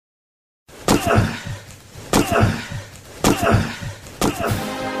Zipper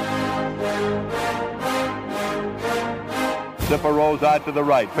rolls out to the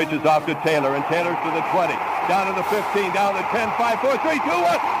right, pitches off to Taylor, and Taylor's to the 20, down to the 15, down to the 10, 5, 4, 3, 2, 1.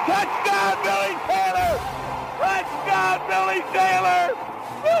 Touchdown, Billy Taylor! Touchdown, Billy Taylor!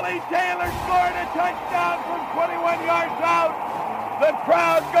 Billy Taylor scored a touchdown from 21 yards out. The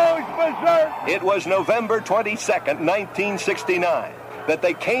crowd goes berserk. It was November 22nd, 1969. That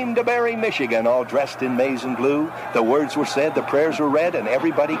they came to Barry, Michigan, all dressed in maize and blue. The words were said, the prayers were read, and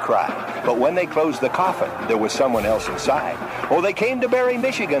everybody cried. But when they closed the coffin, there was someone else inside. Oh, they came to Barry,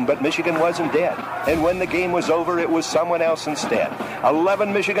 Michigan, but Michigan wasn't dead. And when the game was over, it was someone else instead.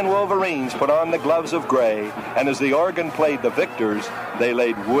 11 Michigan Wolverines put on the gloves of gray, and as the organ played the victors, they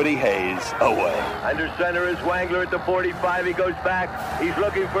laid Woody Hayes away. Under center is Wangler at the 45. He goes back. He's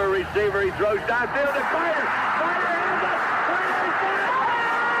looking for a receiver. He throws downfield to Carter.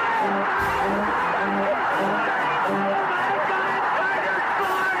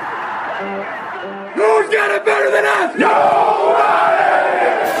 Who's got it better than us? Nobody!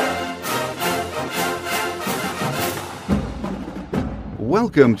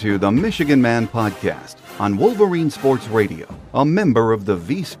 Welcome to the Michigan Man Podcast on Wolverine Sports Radio, a member of the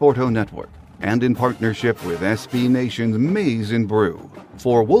V-Sporto Network, and in partnership with SB Nation's Maize and Brew,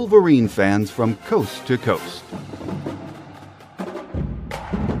 for Wolverine fans from coast to coast.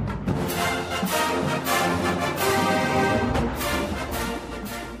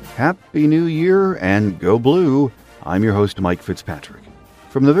 Happy New Year and go blue. I'm your host, Mike Fitzpatrick.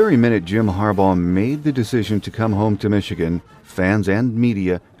 From the very minute Jim Harbaugh made the decision to come home to Michigan, fans and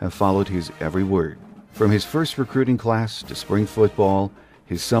media have followed his every word. From his first recruiting class to spring football,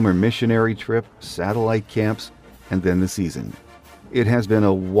 his summer missionary trip, satellite camps, and then the season. It has been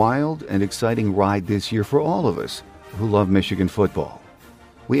a wild and exciting ride this year for all of us who love Michigan football.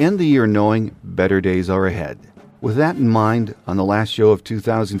 We end the year knowing better days are ahead. With that in mind, on the last show of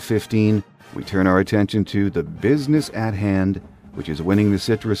 2015, we turn our attention to the business at hand, which is winning the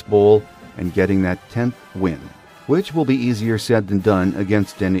Citrus Bowl and getting that 10th win, which will be easier said than done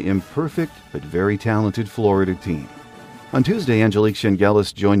against an imperfect but very talented Florida team. On Tuesday, Angelique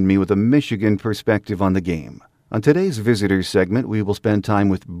Shengelis joined me with a Michigan perspective on the game. On today's Visitors segment, we will spend time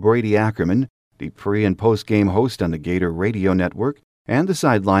with Brady Ackerman, the pre- and post-game host on the Gator Radio Network, and the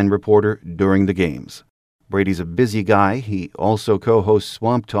sideline reporter during the games. Brady's a busy guy. He also co-hosts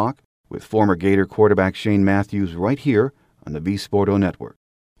Swamp Talk with former Gator quarterback Shane Matthews right here on the V-Sporto Network.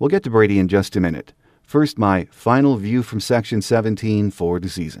 We'll get to Brady in just a minute. First, my final view from Section 17 for the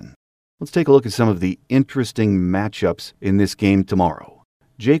season. Let's take a look at some of the interesting matchups in this game tomorrow.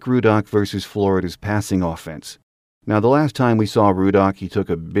 Jake Rudock versus Florida's passing offense. Now, the last time we saw Rudock, he took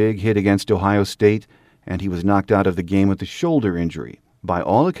a big hit against Ohio State, and he was knocked out of the game with a shoulder injury. By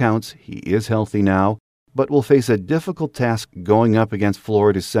all accounts, he is healthy now, but will face a difficult task going up against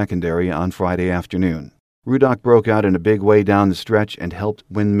Florida's secondary on Friday afternoon. Rudock broke out in a big way down the stretch and helped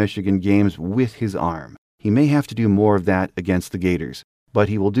win Michigan games with his arm. He may have to do more of that against the Gators, but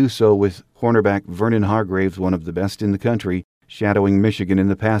he will do so with cornerback Vernon Hargraves, one of the best in the country, shadowing Michigan in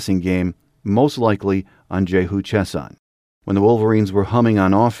the passing game, most likely on Jehu Chesson. When the Wolverines were humming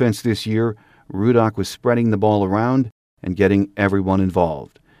on offense this year, Rudock was spreading the ball around and getting everyone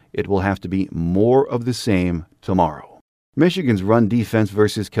involved. It will have to be more of the same tomorrow. Michigan's run defense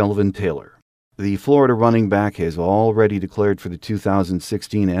versus Kelvin Taylor. The Florida running back has already declared for the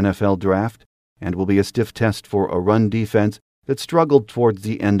 2016 NFL Draft and will be a stiff test for a run defense that struggled towards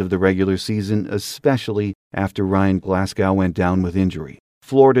the end of the regular season, especially after Ryan Glasgow went down with injury.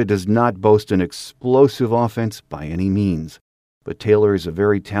 Florida does not boast an explosive offense by any means, but Taylor is a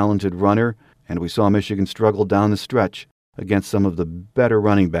very talented runner, and we saw Michigan struggle down the stretch against some of the better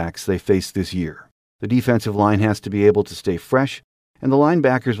running backs they faced this year. The defensive line has to be able to stay fresh, and the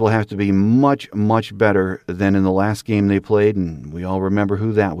linebackers will have to be much, much better than in the last game they played, and we all remember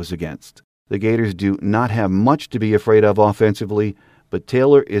who that was against. The Gators do not have much to be afraid of offensively, but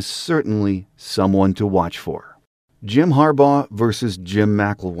Taylor is certainly someone to watch for. Jim Harbaugh versus Jim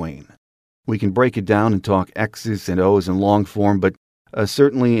McElwain. We can break it down and talk X's and O's in long form, but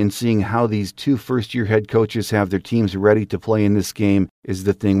certainly in seeing how these two first-year head coaches have their teams ready to play in this game is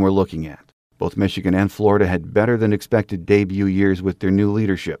the thing we're looking at. Both Michigan and Florida had better-than-expected debut years with their new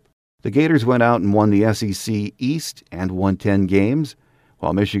leadership. The Gators went out and won the SEC East and won 10 games,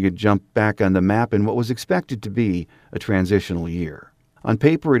 while Michigan jumped back on the map in what was expected to be a transitional year. On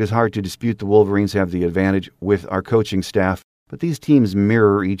paper, it is hard to dispute the Wolverines have the advantage with our coaching staff, but these teams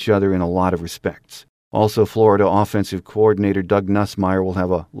mirror each other in a lot of respects. Also, Florida offensive coordinator Doug Nussmeier will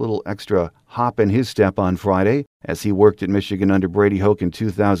have a little extra hop in his step on Friday as he worked at Michigan under Brady Hoke in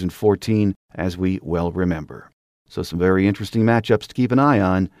 2014, as we well remember. So some very interesting matchups to keep an eye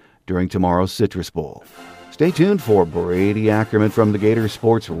on during tomorrow's Citrus Bowl. Stay tuned for Brady Ackerman from the Gator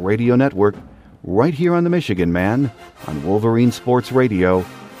Sports Radio Network, right here on the Michigan Man, on Wolverine Sports Radio,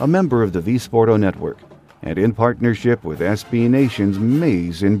 a member of the V-Sporto Network, and in partnership with SB Nation's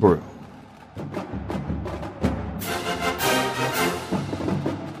Maize and Brew.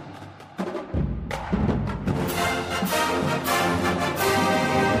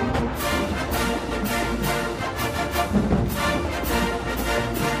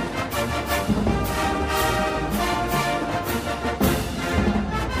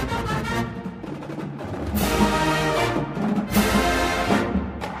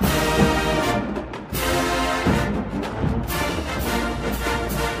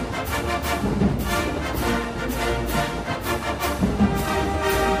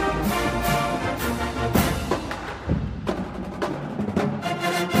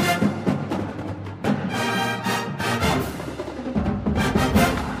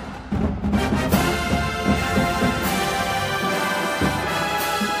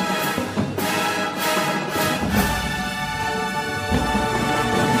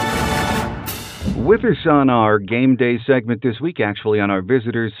 With us on our game day segment this week, actually on our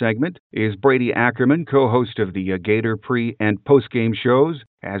visitors segment, is Brady Ackerman, co-host of the Gator pre- and post-game shows,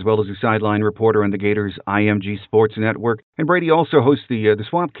 as well as a sideline reporter on the Gators IMG Sports Network. And Brady also hosts the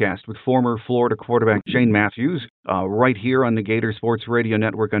Swampcast with former Florida quarterback Shane Matthews, right here on the Gator Sports Radio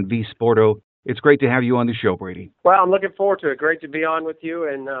Network on V-Sporto. It's great to have you on the show, Brady. Well, I'm looking forward to it. Great to be on with you.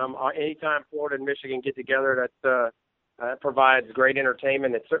 And anytime Florida and Michigan get together, that provides great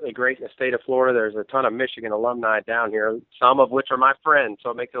entertainment. It's certainly great in the state of Florida. There's a ton of Michigan alumni down here, some of which are my friends, so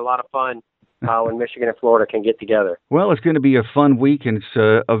it makes it a lot of fun when Michigan and Florida can get together. Well, it's going to be a fun week, and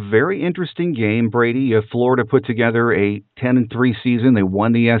it's a very interesting game, Brady. Florida put together a 10-3 season. They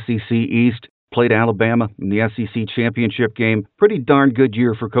won the SEC East, played Alabama in the SEC championship game. Pretty darn good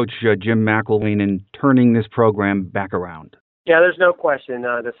year for Coach Jim McElwain in turning this program back around. Yeah, there's no question.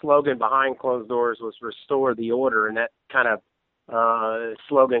 The slogan behind closed doors was restore the order, and that kind of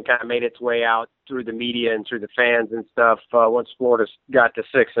slogan kind of made its way out through the media and through the fans and stuff once Florida got to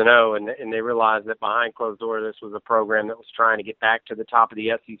 6-0, and they realized that behind closed doors this was a program that was trying to get back to the top of the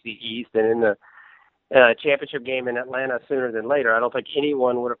SEC East and in the championship game in Atlanta sooner than later. I don't think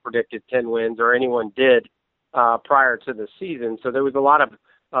anyone would have predicted 10 wins, or anyone did prior to the season. So there was a lot of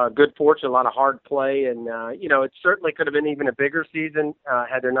good fortune, a lot of hard play, and it certainly could have been even a bigger season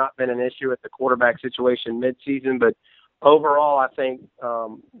had there not been an issue at the quarterback situation mid-season. But overall, I think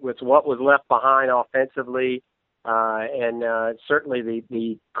with what was left behind offensively, and certainly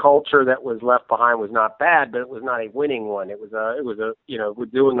the culture that was left behind was not bad, but it was not a winning one. It was we're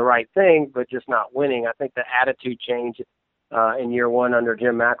doing the right thing, but just not winning. I think the attitude change in year one under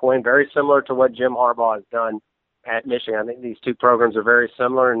Jim McElwain, very similar to what Jim Harbaugh has done at Michigan. I think these two programs are very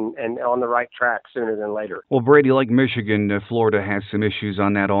similar and on the right track sooner than later. Well, Brady, like Michigan, Florida has some issues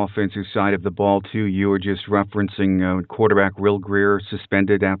on that offensive side of the ball, too. You were just referencing quarterback Will Greer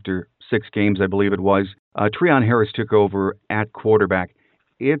suspended after 6 games, I believe it was. Treon Harris took over at quarterback.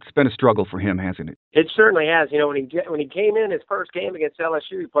 It's been a struggle for him, hasn't it? It certainly has. When he came in his first game against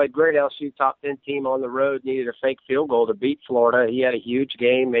LSU, he played great. LSU top 10 team on the road, needed a fake field goal to beat Florida. He had a huge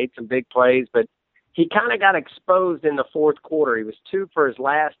game, made some big plays, but he kind of got exposed in the fourth quarter. He was 2 for his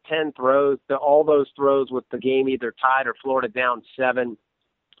last 10 throws. All those throws with the game either tied or Florida down 7.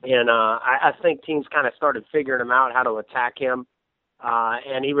 And I think teams kind of started figuring him out how to attack him.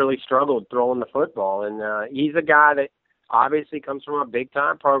 And he really struggled throwing the football. And he's a guy that obviously comes from a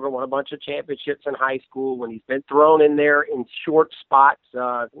big-time program, won a bunch of championships in high school. When he's been thrown in there in short spots,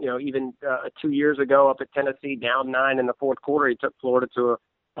 even 2 years ago up at Tennessee, down 9 in the fourth quarter, he took Florida to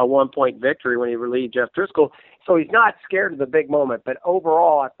a 1-point victory when he relieved Jeff Driscoll. So he's not scared of the big moment. But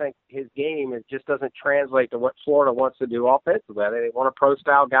overall, I think his game just doesn't translate to what Florida wants to do offensively. They want a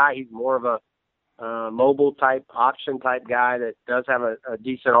pro-style guy. He's more of a mobile-type, option-type guy that does have a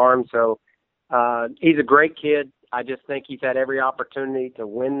decent arm. So he's a great kid. I just think he's had every opportunity to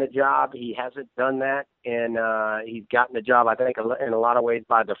win the job. He hasn't done that, and he's gotten the job, I think, in a lot of ways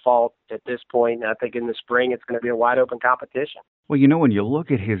by default at this point. And I think in the spring it's going to be a wide-open competition. Well, when you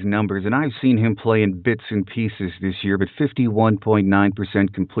look at his numbers, and I've seen him play in bits and pieces this year, but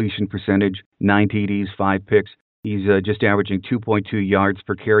 51.9% completion percentage, 9 TDs, 5 picks. He's just averaging 2.2 yards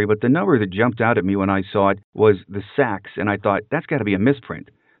per carry. But the number that jumped out at me when I saw it was the sacks, and I thought, that's got to be a misprint.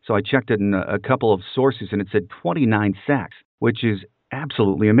 So I checked it in a couple of sources, and it said 29 sacks, which is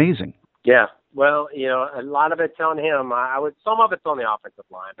absolutely amazing. Yeah, Well, a lot of it's on him. Some of it's on the offensive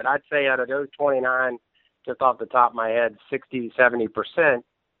line, but I'd say out of those 29, just off the top of my head, 60, 70%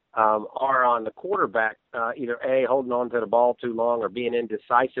 are on the quarterback, either A, holding on to the ball too long or being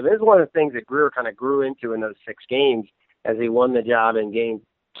indecisive. It was one of the things that Grier kind of grew into in those 6 games as he won the job in game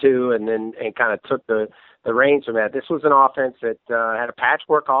 2 and kind of took the reins from that. This was an offense that had a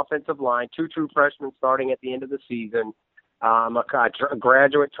patchwork offensive line, 2 true freshmen starting at the end of the season, a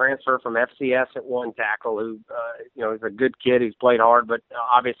graduate transfer from FCS at one tackle who, is a good kid who's played hard, but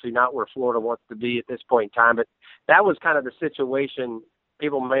obviously not where Florida wants to be at this point in time. But that was kind of the situation.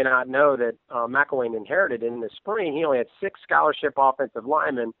 People may not know that McElwain inherited in the spring. He only had 6 scholarship offensive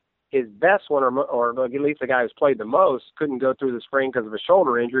linemen. His best one, or at least the guy who's played the most, couldn't go through the spring because of a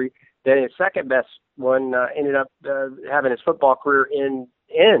shoulder injury. Then his second best one ended up having his football career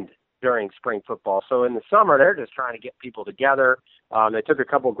end during spring football. So in the summer, they're just trying to get people together. They took a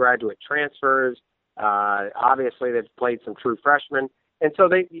couple graduate transfers. Obviously, they've played some true freshmen. And so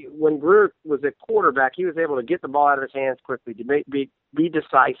when Grier was at quarterback, he was able to get the ball out of his hands quickly, to be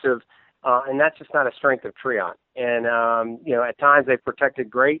decisive, and that's just not a strength of Treon. And, at times they've protected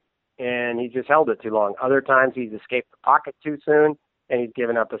great, and he just held it too long. Other times he's escaped the pocket too soon, and he's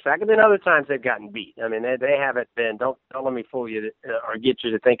given up a sack. And then other times they've gotten beat. I mean, they haven't been. Don't let me fool you or get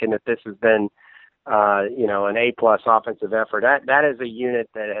you to thinking that this has been, an A-plus offensive effort. That is a unit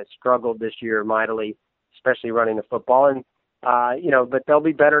that has struggled this year mightily, especially running the football. And but they'll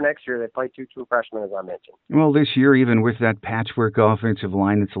be better next year. They play 2 true freshmen, as I mentioned. Well, this year, even with that patchwork offensive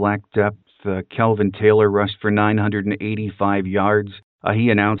line that's lacked depth, Kelvin Taylor rushed for 985 yards.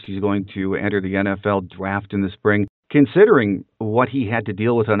 He announced he's going to enter the NFL draft in the spring. Considering what he had to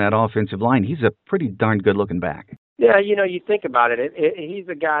deal with on that offensive line, he's a pretty darn good-looking back. Yeah, you think about it. He's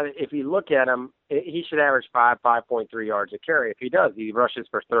a guy that if you look at him, he should average 5.3 yards a carry. If he does, he rushes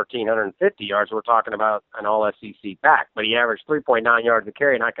for 1,350 yards. We're talking about an all-SEC back. But he averaged 3.9 yards a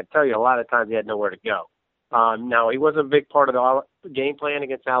carry, and I can tell you a lot of times he had nowhere to go. Now, he wasn't a big part of the game plan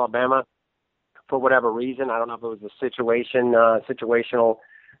against Alabama for whatever reason. I don't know if it was a situational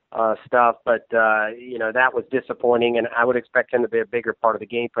stuff, but, that was disappointing, and I would expect him to be a bigger part of the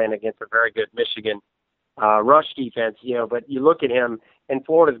game plan against a very good Michigan rush defense, but you look at him in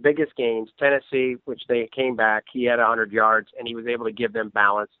Florida's biggest games, Tennessee, which they came back, he had 100 yards, and he was able to give them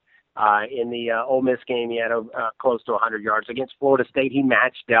balance. In the Ole Miss game, he had close to 100 yards. Against Florida State, he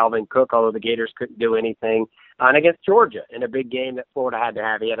matched Dalvin Cook, although the Gators couldn't do anything. And against Georgia, in a big game that Florida had to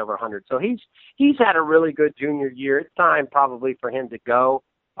have, he had over 100. So he's had a really good junior year. It's time probably for him to go.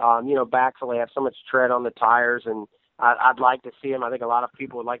 Backs only have so much tread on the tires, and I'd like to see him. I think a lot of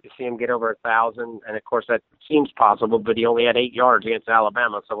people would like to see him get over 1,000, and of course that seems possible. But he only had 8 yards against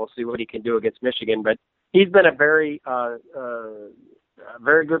Alabama, so we'll see what he can do against Michigan. But he's been a very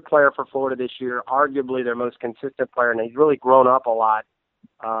good player for Florida this year. Arguably their most consistent player, and he's really grown up a lot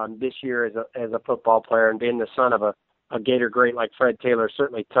this year as a football player. And being the son of a Gator great like Fred Taylor,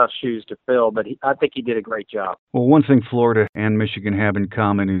 certainly tough shoes to fill, but I think he did a great job. Well, one thing Florida and Michigan have in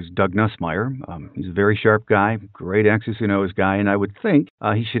common is Doug Nussmeier. He's a very sharp guy, great X's and O's guy, and I would think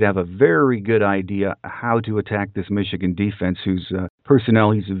he should have a very good idea how to attack this Michigan defense, whose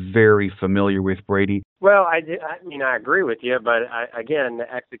personnel he's very familiar with, Brady. Well, I agree with you, but again,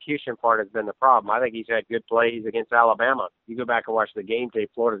 the execution part has been the problem. I think he's had good plays against Alabama. You go back and watch the game tape,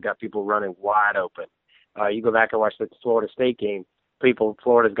 Florida's got people running wide open. You go back and watch the Florida State game,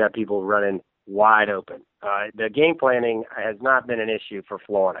 Florida's got people running wide open. The game planning has not been an issue for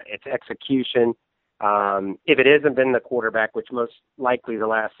Florida. It's execution. If it hasn't been the quarterback, which most likely the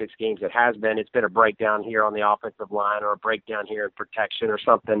last 6 games it has been, it's been a breakdown here on the offensive line or a breakdown here in protection or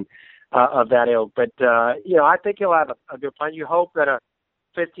something of that ilk. But, I think he'll have a good plan. You hope that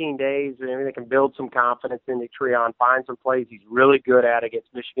 15 days, they can build some confidence into Treon, find some plays he's really good at against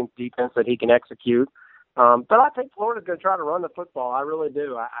Michigan's defense that he can execute. But I think Florida's going to try to run the football. I really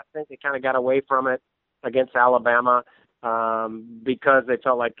do. I think they kind of got away from it against Alabama because they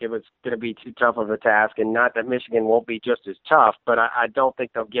felt like it was going to be too tough of a task. And not that Michigan won't be just as tough, but I don't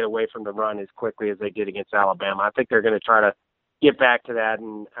think they'll get away from the run as quickly as they did against Alabama. I think they're going to try to get back to that.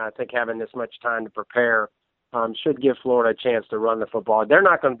 And I think having this much time to prepare should give Florida a chance to run the football. They're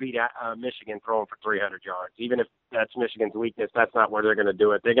not going to beat Michigan throwing for 300 yards. Even if that's Michigan's weakness, that's not where they're going to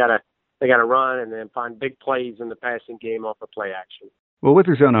do it. They got to run and then find big plays in the passing game off of play action. Well, with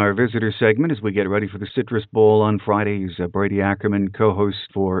us on our visitor segment as we get ready for the Citrus Bowl on Friday is Brady Ackerman, co-host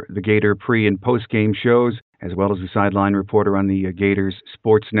for the Gator pre- and post-game shows, as well as a sideline reporter on the Gators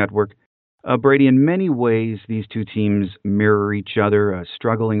Sports Network. Brady, in many ways, these two teams mirror each other,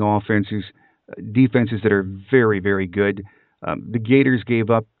 struggling offenses, defenses that are very, very good. The Gators gave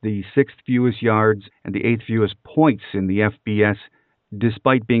up the sixth fewest yards and the eighth fewest points in the FBS,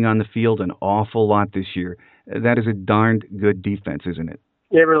 despite being on the field an awful lot this year. That is a darned good defense, isn't it?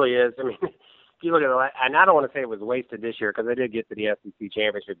 It really is. I mean, if you look at and I don't want to say it was wasted this year because they did get to the SEC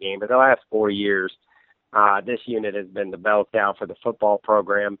championship game, but the last 4 years, this unit has been the bell cow for the football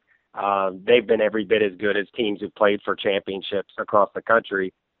program. They've been every bit as good as teams who played for championships across the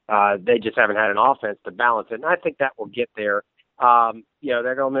country. They just haven't had an offense to balance it, and I think that will get there.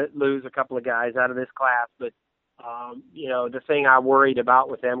 They're going to lose a couple of guys out of this class, but the thing I worried about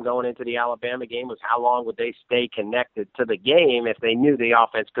with them going into the Alabama game was how long would they stay connected to the game if they knew the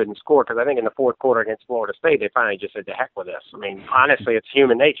offense couldn't score. Because I think in the fourth quarter against Florida State, they finally just said, to heck with this. I mean, honestly, it's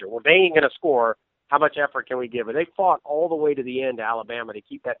human nature. Well, they ain't going to score. How much effort can we give it? They fought all the way to the end to Alabama to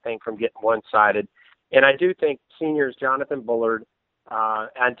keep that thing from getting one-sided. And I do think seniors Jonathan Bullard,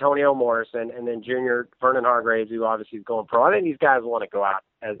 Antonio Morrison, and then junior Vernon Hargraves, who obviously is going pro, I think these guys want to go out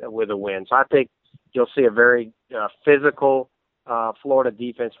with a win. So I think you'll see a very physical Florida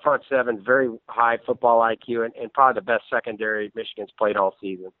defense, front seven, very high football IQ, and probably the best secondary Michigan's played all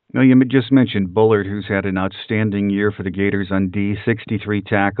season. Now, you just mentioned Bullard, who's had an outstanding year for the Gators on D, 63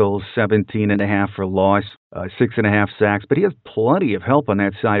 tackles, 17.5 for loss, 6.5 sacks, but he has plenty of help on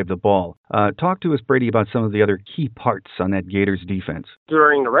that side of the ball. Talk to us, Brady, about some of the other key parts on that Gators defense.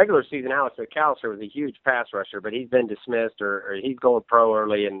 During the regular season, Alex McAllister was a huge pass rusher, but he's been dismissed or he's going pro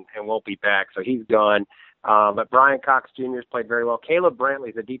early and won't be back, so he's gone. But Brian Cox Jr. has played very well. Caleb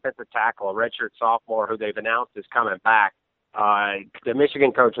Brantley's a defensive tackle, a redshirt sophomore who they've announced is coming back. The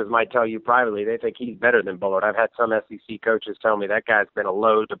Michigan coaches might tell you privately they think he's better than Bullard. I've had some SEC coaches tell me that guy's been a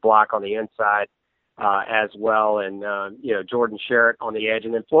load to block on the inside as well. And, Jordan Sherritt on the edge.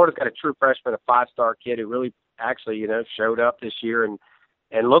 And then Florida's got a true freshman, a five-star kid who really actually, showed up this year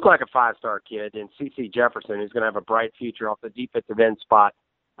and looked like a five-star kid. And C.C. Jefferson, who's going to have a bright future off the defensive end spot.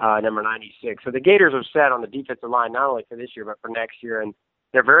 Number 96. So the Gators are set on the defensive line, not only for this year, but for next year. And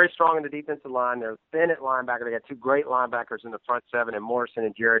they're very strong in the defensive line. They're thin at linebacker. They got two great linebackers in the front seven, and Morrison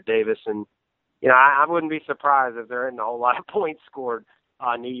and Jared Davis. And, I wouldn't be surprised if there isn't a whole lot of points scored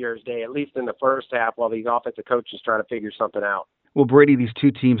on New Year's Day, at least in the first half, while these offensive coaches try to figure something out. Well, Brady, these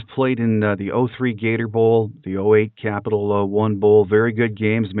two teams played in the 03 Gator Bowl, the 08 Capital One Bowl. Very good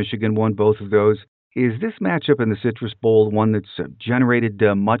games. Michigan won both of those. Is this matchup in the Citrus Bowl one that's generated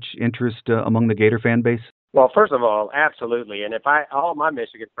much interest among the Gator fan base? Well, first of all, absolutely. And if all my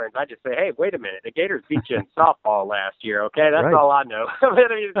Michigan friends, I just say, hey, wait a minute. The Gators beat you in softball last year, okay? That's right. All I know. I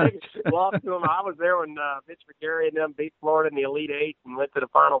mean, lost to them. I was there when Mitch McGarry and them beat Florida in the Elite Eight and went to the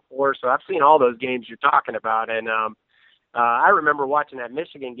Final Four. So I've seen all those games you're talking about. And I remember watching that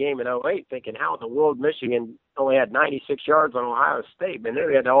Michigan game in 08 thinking, how in the world Michigan only had 96 yards on Ohio State? Man,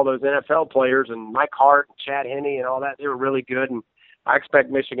 they had all those NFL players and Mike Hart and Chad Henne and all that. They were really good, and I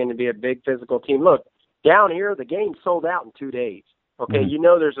expect Michigan to be a big physical team. Look, down here, the game sold out in 2 days. Okay,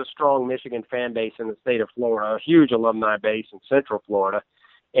 mm-hmm. There's a strong Michigan fan base in the state of Florida, a huge alumni base in Central Florida,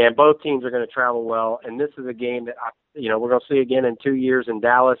 and both teams are going to travel well. And this is a game that we're going to see again in 2 years in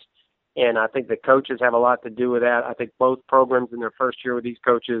Dallas. And I think the coaches have a lot to do with that. I think both programs in their first year with these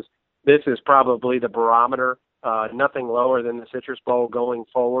coaches, this is probably the barometer, nothing lower than the Citrus Bowl going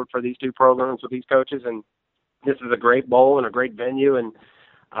forward for these two programs with these coaches. And this is a great bowl and a great venue. And,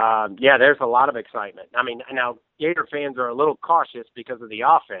 there's a lot of excitement. I mean, now Gator fans are a little cautious because of the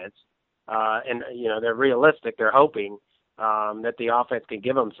offense. They're realistic. They're hoping that the offense can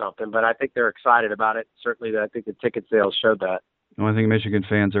give them something. But I think they're excited about it. Certainly, I think the ticket sales showed that. I think Michigan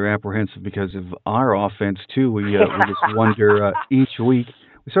fans are apprehensive because of our offense, too. We just wonder each week.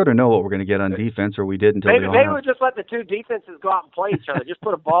 We sort of know what we're going to get on defense, or we did until maybe we'll just let the two defenses go out and play each other. Just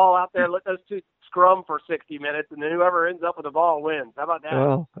put a ball out there, let those two scrum for 60 minutes, and then whoever ends up with the ball wins. How about that?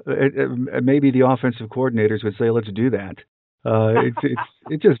 Well, maybe the offensive coordinators would say, let's do that.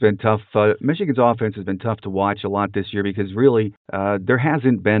 It's just been tough. Michigan's offense has been tough to watch a lot this year because really there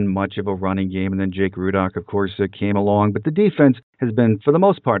hasn't been much of a running game. And then Jake Rudock, of course, came along. But the defense has been, for the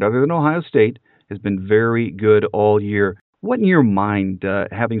most part, other than Ohio State, has been very good all year. What in your mind,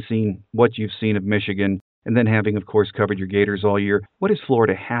 having seen what you've seen of Michigan and then having, of course, covered your Gators all year, what does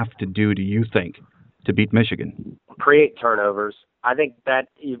Florida have to do you think, to beat Michigan? Create turnovers. I think that,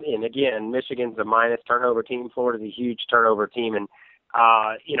 and again, Michigan's a minus turnover team. Florida's a huge turnover team. And,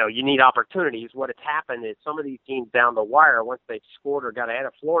 you need opportunities. What has happened is some of these teams down the wire, once they've scored or got ahead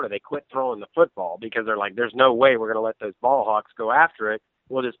of Florida, they quit throwing the football because they're like, there's no way we're going to let those ball hawks go after it.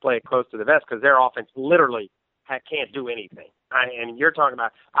 We'll just play it close to the vest because their offense literally can't do anything. And you're talking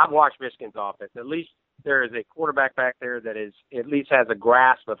about, I've watched Michigan's offense. At least there is a quarterback back there that is at least has a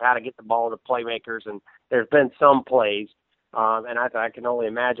grasp of how to get the ball to playmakers, and there's been some plays. And I can only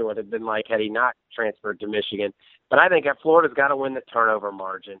imagine what it had been like had he not transferred to Michigan. But I think Florida's got to win the turnover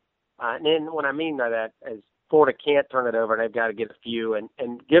margin. And then what I mean by that is Florida can't turn it over. They've got to get a few and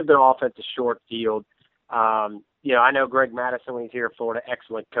give their offense a short field. I know Greg Madison when he's here at Florida,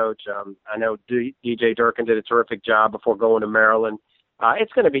 excellent coach. I know DJ Durkin did a terrific job before going to Maryland.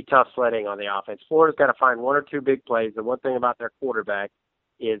 It's going to be tough sledding on the offense. Florida's got to find one or two big plays. The one thing about their quarterback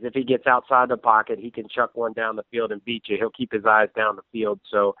is if he gets outside the pocket, he can chuck one down the field and beat you. He'll keep his eyes down the field.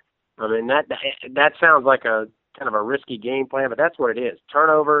 So, I mean, that sounds like a kind of a risky game plan, but that's what it is.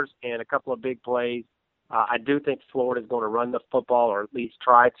 Turnovers and a couple of big plays. I do think Florida's going to run the football, or at least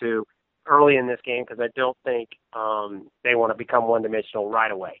try to, early in this game, because I don't think they want to become one-dimensional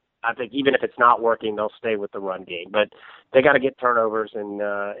right away. I think even if it's not working, they'll stay with the run game. But they got to get turnovers and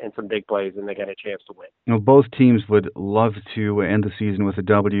some big plays, and they got a chance to win. Both teams would love to end the season with a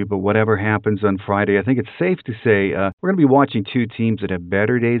W, but whatever happens on Friday, I think it's safe to say we're going to be watching two teams that have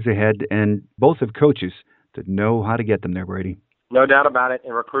better days ahead, and both have coaches that know how to get them there, Brady. No doubt about it.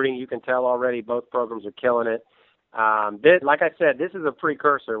 In recruiting, you can tell already both programs are killing it. Like I said, this is a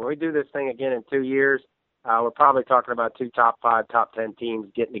precursor. When we do this thing again in 2 years, we're probably talking about two top 5, top 10 teams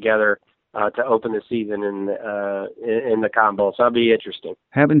getting together to open the season in the Cotton Bowl. So that'll be interesting.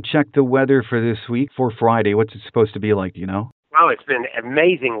 Haven't checked the weather for this week for Friday. What's it supposed to be like, do you know? Well, it's been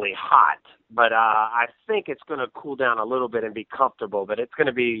amazingly hot, but I think it's going to cool down a little bit and be comfortable, but it's going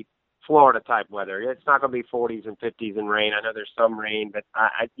to be Florida-type weather. It's not going to be 40s and 50s and rain. I know there's some rain, but,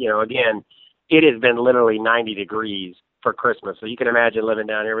 again, it has been literally 90 degrees for Christmas. So you can imagine living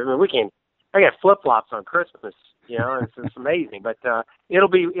down here. I mean, I got flip-flops on Christmas, it's amazing. But it'll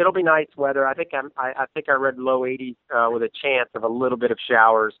be nice weather. I think I read low 80s with a chance of a little bit of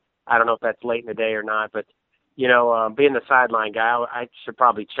showers. I don't know if that's late in the day or not, but being the sideline guy, I should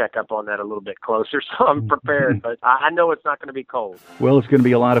probably check up on that a little bit closer so I'm prepared. But I know it's not going to be cold. Well, it's going to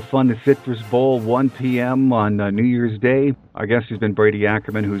be a lot of fun. The Citrus Bowl, 1 p.m. on New Year's Day. Our guest has been Brady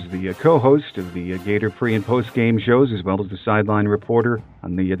Ackerman, who's the co-host of the Gator pre- and post-game shows, as well as the sideline reporter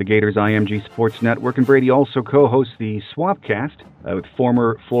on the Gators IMG Sports Network. And Brady also co-hosts the Swapcast with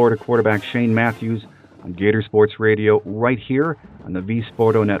former Florida quarterback Shane Matthews on Gator Sports Radio right here on the V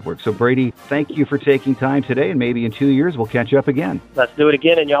Sporto Network. So, Brady, thank you for taking time today, and maybe in 2 years we'll catch up again. Let's do it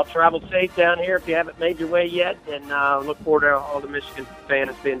again, and y'all travel safe down here if you haven't made your way yet, and look forward to all the Michigan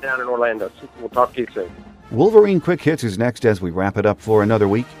fans being down in Orlando. We'll talk to you soon. Wolverine Quick Hits is next as we wrap it up for another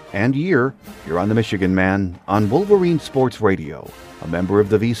week and year here on The Michigan Man on Wolverine Sports Radio, a member of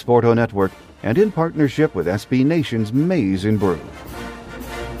the V Sporto Network and in partnership with SB Nation's Maize and Brew.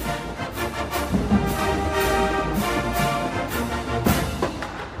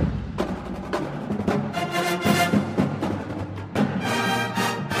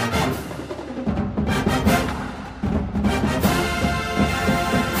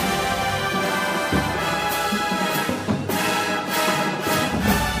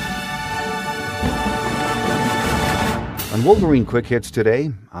 Wolverine Quick Hits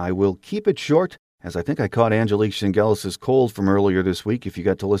today. I will keep it short, as I think I caught Angelique Shingelis' cold from earlier this week. If you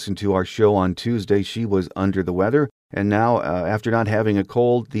got to listen to our show on Tuesday, she was under the weather. And now, after not having a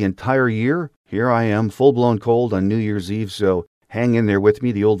cold the entire year, here I am, full-blown cold on New Year's Eve, so hang in there with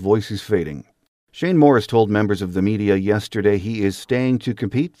me. The old voice is fading. Shane Morris told members of the media yesterday he is staying to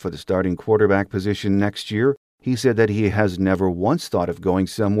compete for the starting quarterback position next year. He said that he has never once thought of going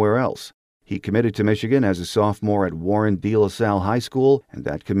somewhere else. He committed to Michigan as a sophomore at Warren De La Salle High School, and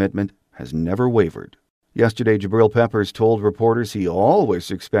that commitment has never wavered. Yesterday, Jabril Peppers told reporters he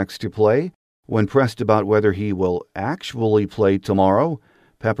always expects to play. When pressed about whether he will actually play tomorrow,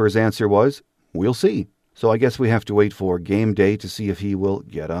 Peppers' answer was, "We'll see." So I guess we have to wait for game day to see if he will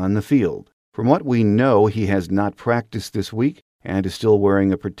get on the field. From what we know, he has not practiced this week and is still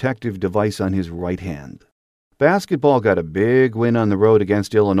wearing a protective device on his right hand. Basketball got a big win on the road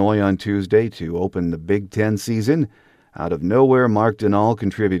against Illinois on Tuesday to open the Big Ten season. Out of nowhere, Mark Denal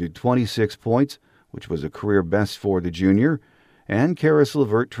contributed 26 points, which was a career best for the junior, and Karis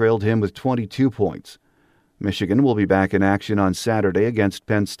LeVert trailed him with 22 points. Michigan will be back in action on Saturday against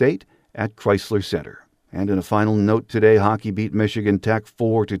Penn State at Chrysler Center. And in a final note today, hockey beat Michigan Tech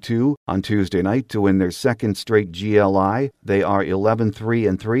 4-2 on Tuesday night to win their second straight GLI. They are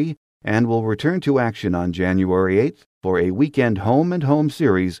 11-3-3. And will return to action on January 8th for a weekend home-and-home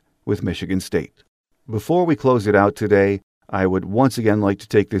series with Michigan State. Before we close it out today, I would once again like to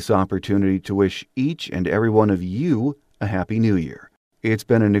take this opportunity to wish each and every one of you a Happy New Year. It's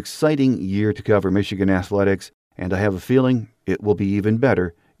been an exciting year to cover Michigan athletics, and I have a feeling it will be even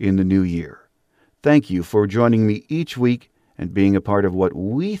better in the new year. Thank you for joining me each week and being a part of what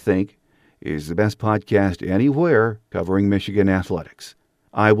we think is the best podcast anywhere covering Michigan athletics.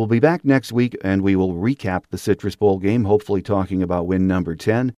 I will be back next week, and we will recap the Citrus Bowl game, hopefully talking about win number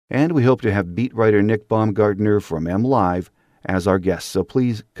 10, and we hope to have beat writer Nick Baumgartner from MLive as our guest, so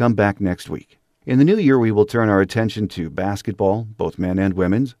please come back next week. In the new year, we will turn our attention to basketball, both men and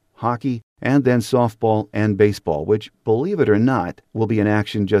women's, hockey, and then softball and baseball, which, believe it or not, will be in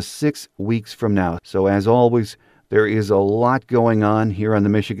action just 6 weeks from now. So as always, there is a lot going on here on the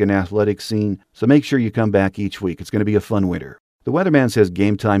Michigan athletics scene, so make sure you come back each week. It's going to be a fun winter. The weatherman says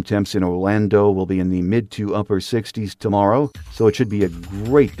game time temps in Orlando will be in the mid to upper 60s tomorrow, so it should be a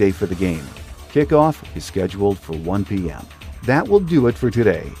great day for the game. Kickoff is scheduled for 1 p.m. That will do it for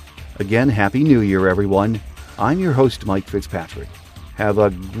today. Again, Happy New Year, everyone. I'm your host, Mike Fitzpatrick. Have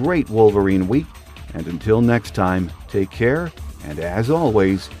a great Wolverine week, and until next time, take care, and as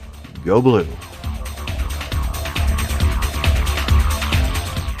always, go Blue.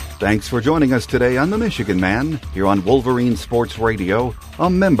 Thanks for joining us today on The Michigan Man, here on Wolverine Sports Radio, a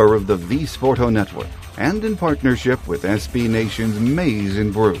member of the V-Sporto Network, and in partnership with SB Nation's Maize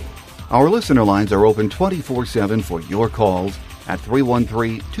and Brew. Our listener lines are open 24/7 for your calls at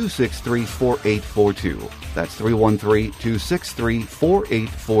 313-263-4842. That's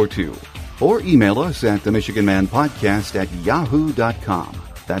 313-263-4842. Or email us at themichiganmanpodcast@yahoo.com.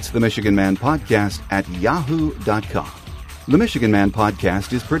 That's themichiganmanpodcast@yahoo.com. The Michigan Man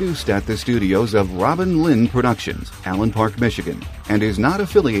Podcast is produced at the studios of Robin Lynn Productions, Allen Park, Michigan, and is not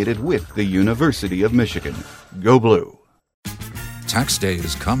affiliated with the University of Michigan. Go Blue. Tax day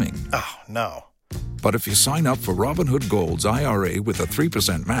is coming. Oh, no. But if you sign up for Robinhood Gold's IRA with a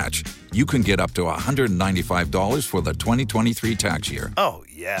 3% match, you can get up to $195 for the 2023 tax year. Oh,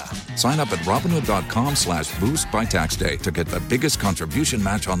 yeah. Sign up at Robinhood.com/boost by tax day to get the biggest contribution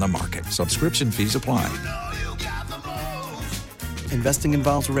match on the market. Subscription fees apply. Investing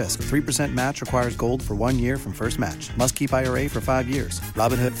involves risk. 3% match requires gold for 1 year from first match. Must keep IRA for 5 years.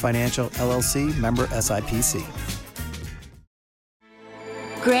 Robinhood Financial, LLC, member SIPC.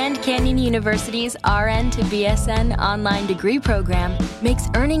 Grand Canyon University's RN to BSN online degree program makes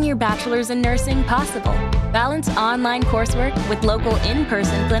earning your bachelor's in nursing possible. Balance online coursework with local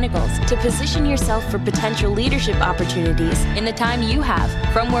in-person clinicals to position yourself for potential leadership opportunities in the time you have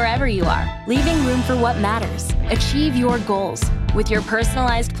from wherever you are, leaving room for what matters. Achieve your goals with your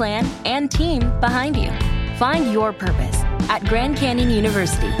personalized plan and team behind you. Find your purpose at Grand Canyon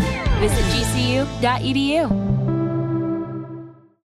University. Visit gcu.edu.